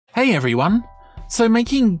Hey everyone! So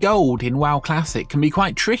making gold in WoW Classic can be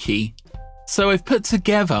quite tricky. So I've put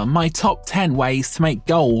together my top 10 ways to make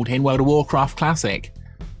gold in World of Warcraft Classic.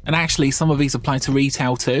 And actually some of these apply to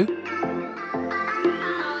retail too.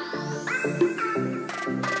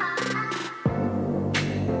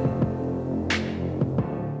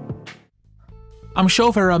 I'm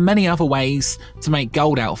sure there are many other ways to make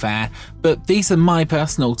gold out there, but these are my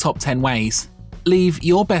personal top 10 ways. Leave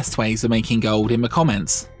your best ways of making gold in the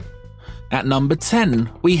comments. At number 10,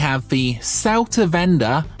 we have the Sell to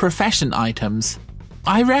Vendor Profession items.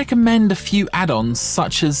 I recommend a few add-ons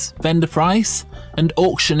such as Vendor Price and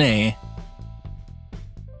Auctioneer.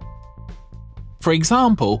 For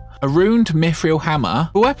example, a Runed Mithril Hammer.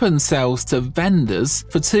 The weapon sells to vendors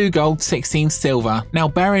for 2 gold, 16 silver. Now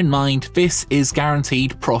bear in mind, this is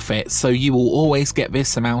guaranteed profit, so you will always get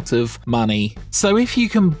this amount of money. So if you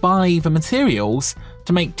can buy the materials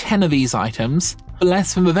to make 10 of these items, for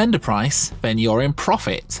less than the vendor price, then you're in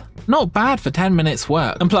profit. Not bad for 10 minutes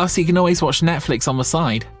work, and plus you can always watch Netflix on the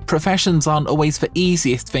side. Professions aren't always the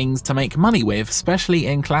easiest things to make money with, especially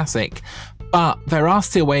in Classic, but there are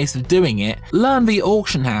still ways of doing it. Learn the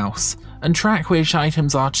auction house and track which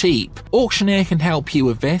items are cheap. Auctioneer can help you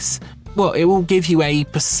with this. Well, it will give you a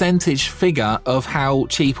percentage figure of how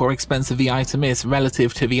cheap or expensive the item is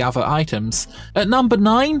relative to the other items. At number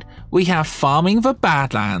 9, we have Farming the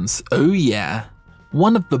Badlands. Oh yeah.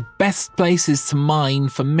 One of the best places to mine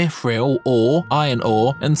for mithril ore, iron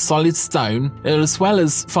ore, and solid stone, as well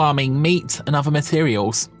as farming meat and other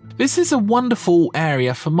materials. This is a wonderful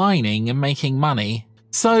area for mining and making money.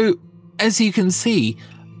 So, as you can see,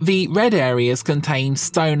 the red areas contain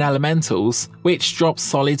stone elementals, which drop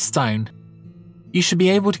solid stone. You should be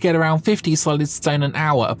able to get around 50 solid stone an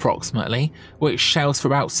hour approximately, which sells for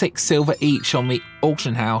about 6 silver each on the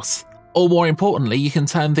auction house. Or more importantly, you can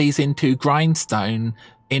turn these into grindstone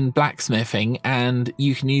in blacksmithing, and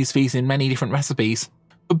you can use these in many different recipes.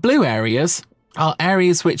 The blue areas are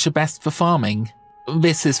areas which are best for farming.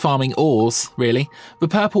 This is farming ores, really. The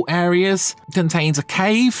purple areas contains a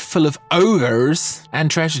cave full of ogres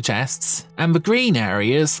and treasure chests, and the green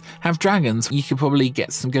areas have dragons. You could probably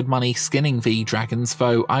get some good money skinning the dragons,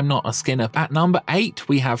 though I'm not a skinner. At number 8,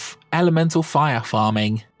 we have elemental fire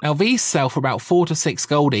farming. Now these sell for about 4 to 6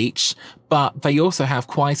 gold each, but they also have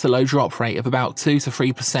quite a low drop rate of about 2 to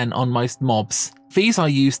 3% on most mobs. These are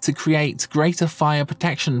used to create greater fire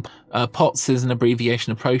protection. POTS is an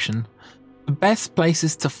abbreviation of potion. The best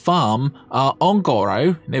places to farm are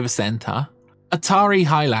Ongoro, near the centre, Atari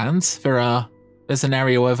Highlands, there's an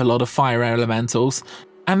area with a lot of fire elementals,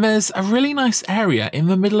 and there's a really nice area in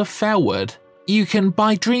the middle of Fairwood. You can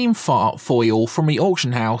buy dream foil from the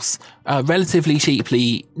auction house relatively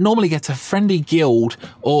cheaply, normally get a friendly guild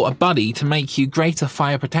or a buddy to make you greater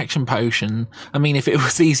fire protection potion. I mean, if it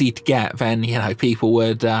was easy to get, then, you know, people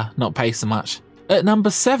would not pay so much. At number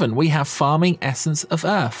 7, we have Farming Essence of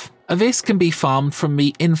Earth. This can be farmed from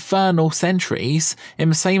the Infernal Sentries in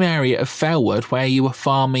the same area of Fairwood where you were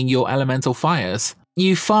farming your elemental fires.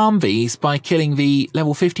 You farm these by killing the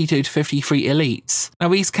level 52 to 53 elites. Now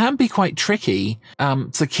these can be quite tricky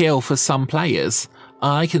to kill for some players.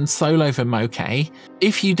 I can solo them okay.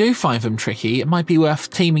 If you do find them tricky, it might be worth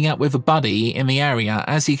teaming up with a buddy in the area,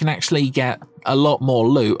 as you can actually get a lot more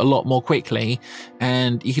loot a lot more quickly,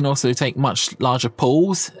 and you can also take much larger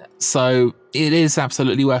pools, so it is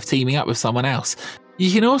absolutely worth teaming up with someone else.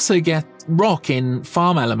 You can also get rock in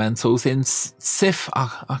farm elementals in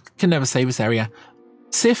I can never say this area,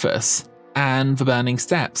 Sifus and the Burning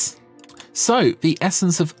Steppes. So the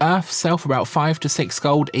Essence of Earth sell for about 5 to 6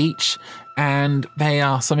 gold each, and they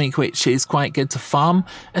are something which is quite good to farm,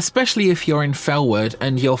 especially if you're in Felwood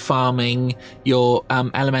and you're farming your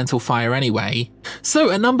elemental fire anyway. So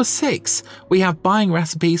at number 6, we have buying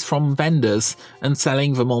recipes from vendors and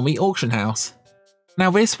selling them on the auction house.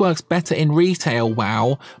 Now this works better in retail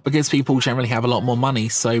WoW because people generally have a lot more money,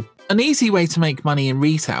 so an easy way to make money in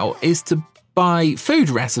retail is to buy food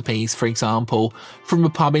recipes, for example, from a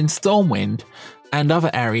pub in Stormwind and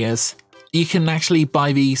other areas. You can actually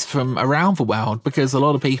buy these from around the world because a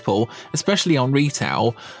lot of people, especially on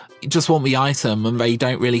retail, just want the item and they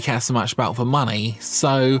don't really care so much about the money.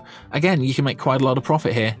 So again, you can make quite a lot of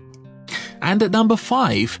profit here. And at number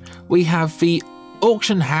 5, we have the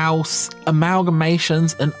auction house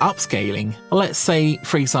amalgamations and upscaling. Let's say,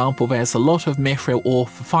 for example, there's a lot of mithril ore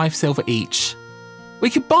for 5 silver each. We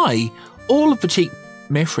could buy all of the cheap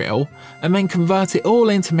mithril and then convert it all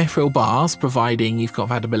into mithril bars, providing you've got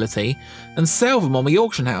that ability, and sell them on the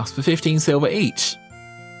auction house for 15 silver each.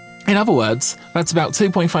 In other words, that's about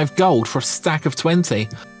 2.5 gold for a stack of 20.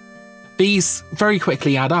 these very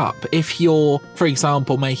quickly add up. If you're, for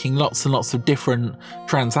example, making lots and lots of different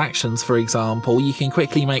transactions, for example, you can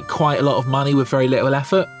quickly make quite a lot of money with very little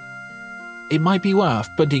effort. It might be worth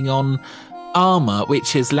putting on armor,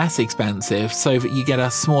 which is less expensive, so that you get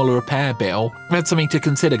a smaller repair bill. That's something to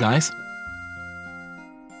consider, guys.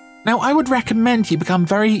 Now, I would recommend you become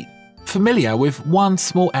very familiar with one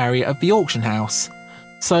small area of the auction house.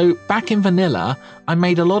 So, back in vanilla, I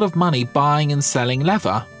made a lot of money buying and selling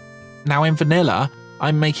leather. Now in vanilla,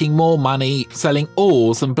 I'm making more money selling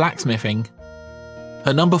ores and blacksmithing.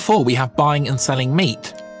 At number 4, we have buying and selling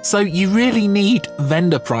meat. So you really need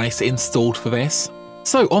vendor price installed for this.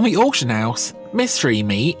 So on the auction house, mystery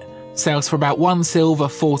meat sells for about 1 silver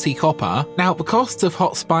 40 copper. Now the cost of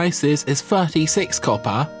hot spices is 36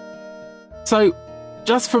 copper. So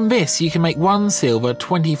just from this, you can make 1 silver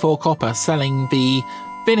 24 copper selling the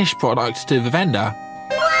finished product to the vendor.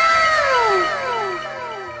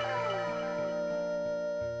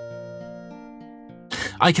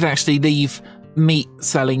 I could actually leave meat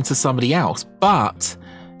selling to somebody else, but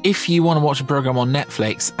if you want to watch a program on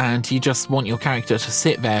Netflix and you just want your character to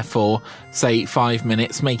sit there for, say, 5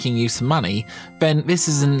 minutes making you some money, then this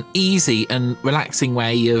is an easy and relaxing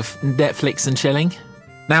way of Netflix and chilling.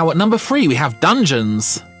 Now at number 3, we have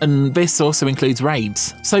dungeons, and this also includes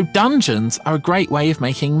raids. So dungeons are a great way of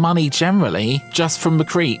making money generally, just from the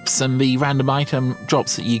creeps and the random item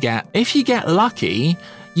drops that you get. If you get lucky,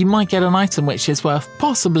 you might get an item which is worth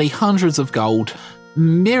possibly hundreds of gold.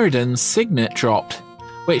 Mirrodin's Signet dropped,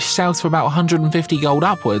 which sells for about 150 gold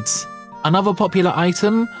upwards. Another popular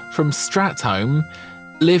item from Stratholme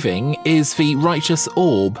Living is the Righteous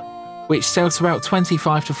Orb, which sells for about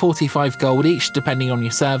 25 to 45 gold each depending on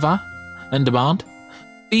your server and demand.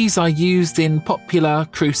 These are used in popular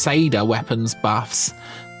Crusader weapons buffs,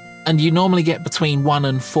 and you normally get between 1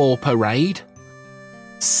 and 4 per raid.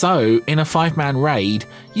 So, in a 5-man raid,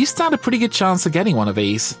 you stand a pretty good chance of getting one of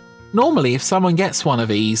these. Normally, if someone gets one of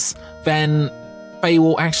these, then they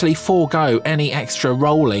will actually forego any extra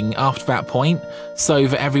rolling after that point, so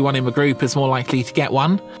that everyone in the group is more likely to get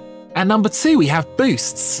one. At number 2, we have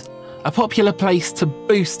boosts. A popular place to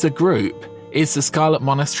boost a group is the Scarlet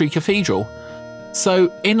Monastery Cathedral.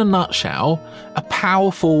 So, in a nutshell, a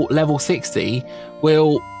powerful level 60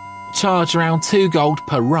 will charge around 2 gold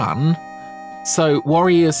per run. So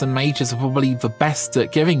warriors and mages are probably the best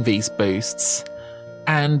at giving these boosts,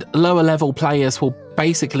 and lower level players will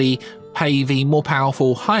basically pay the more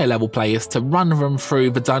powerful higher level players to run them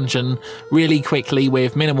through the dungeon really quickly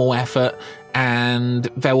with minimal effort, and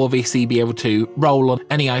they'll obviously be able to roll on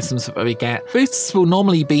any items that they get. Boosts will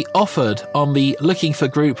normally be offered on the Looking for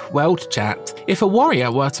Group World chat. If a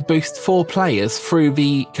warrior were to boost 4 players through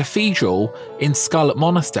the cathedral in Scarlet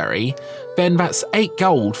Monastery, then that's 8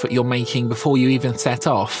 gold that you're making before you even set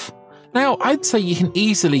off. Now, I'd say you can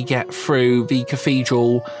easily get through the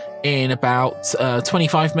cathedral in about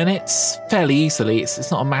 25 minutes, fairly easily.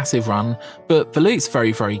 It's not a massive run, but the loot's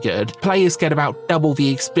very, very good. Players get about double the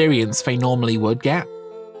experience they normally would get.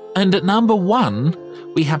 And at number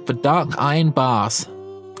 1, we have the Dark Iron Bars.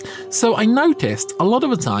 So I noticed a lot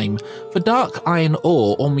of the time, the Dark Iron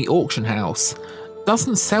ore on the auction house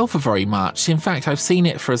doesn't sell for very much. In fact, I've seen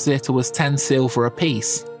it for as little as 10 silver a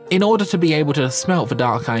piece. In order to be able to smelt the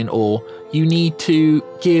Dark Iron ore, you need to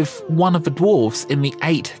give one of the dwarves in the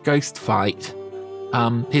 8 ghost fight,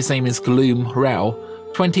 his name is Gloom Rel,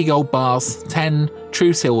 20 gold bars, 10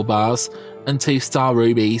 true silver bars, and 2 star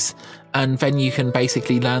rubies, and then you can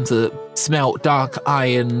basically learn to smelt Dark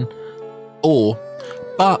Iron ore.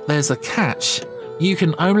 But there's a catch. You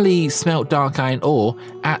can only smelt Dark Iron ore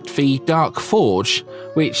at the Dark Forge,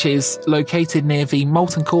 which is located near the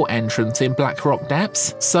Molten Core entrance in Blackrock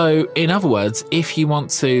Depths. So, in other words, if you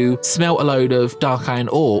want to smelt a load of Dark Iron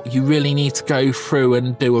ore, you really need to go through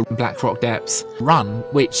and do a Blackrock Depths run,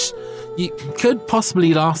 which you could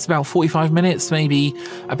possibly last about 45 minutes, maybe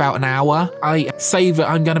about an hour. I say that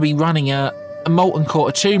I'm going to be running a Molten Core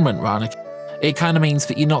attunement run. It kind of means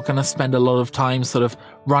that you're not going to spend a lot of time sort of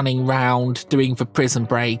running round doing the prison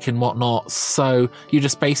break and whatnot, so you're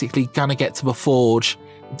just basically going to get to the forge.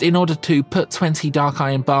 In order to put 20 Dark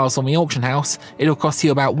Iron bars on the auction house, it'll cost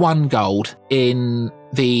you about 1 gold in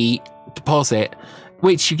the deposit,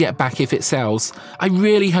 which you get back if it sells. I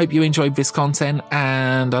really hope you enjoyed this content,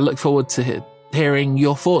 and I look forward to hearing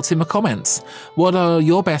your thoughts in the comments. What are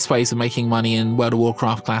your best ways of making money in World of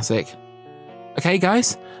Warcraft Classic? Okay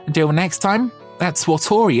guys, until next time, that's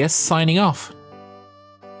Wartorious signing off.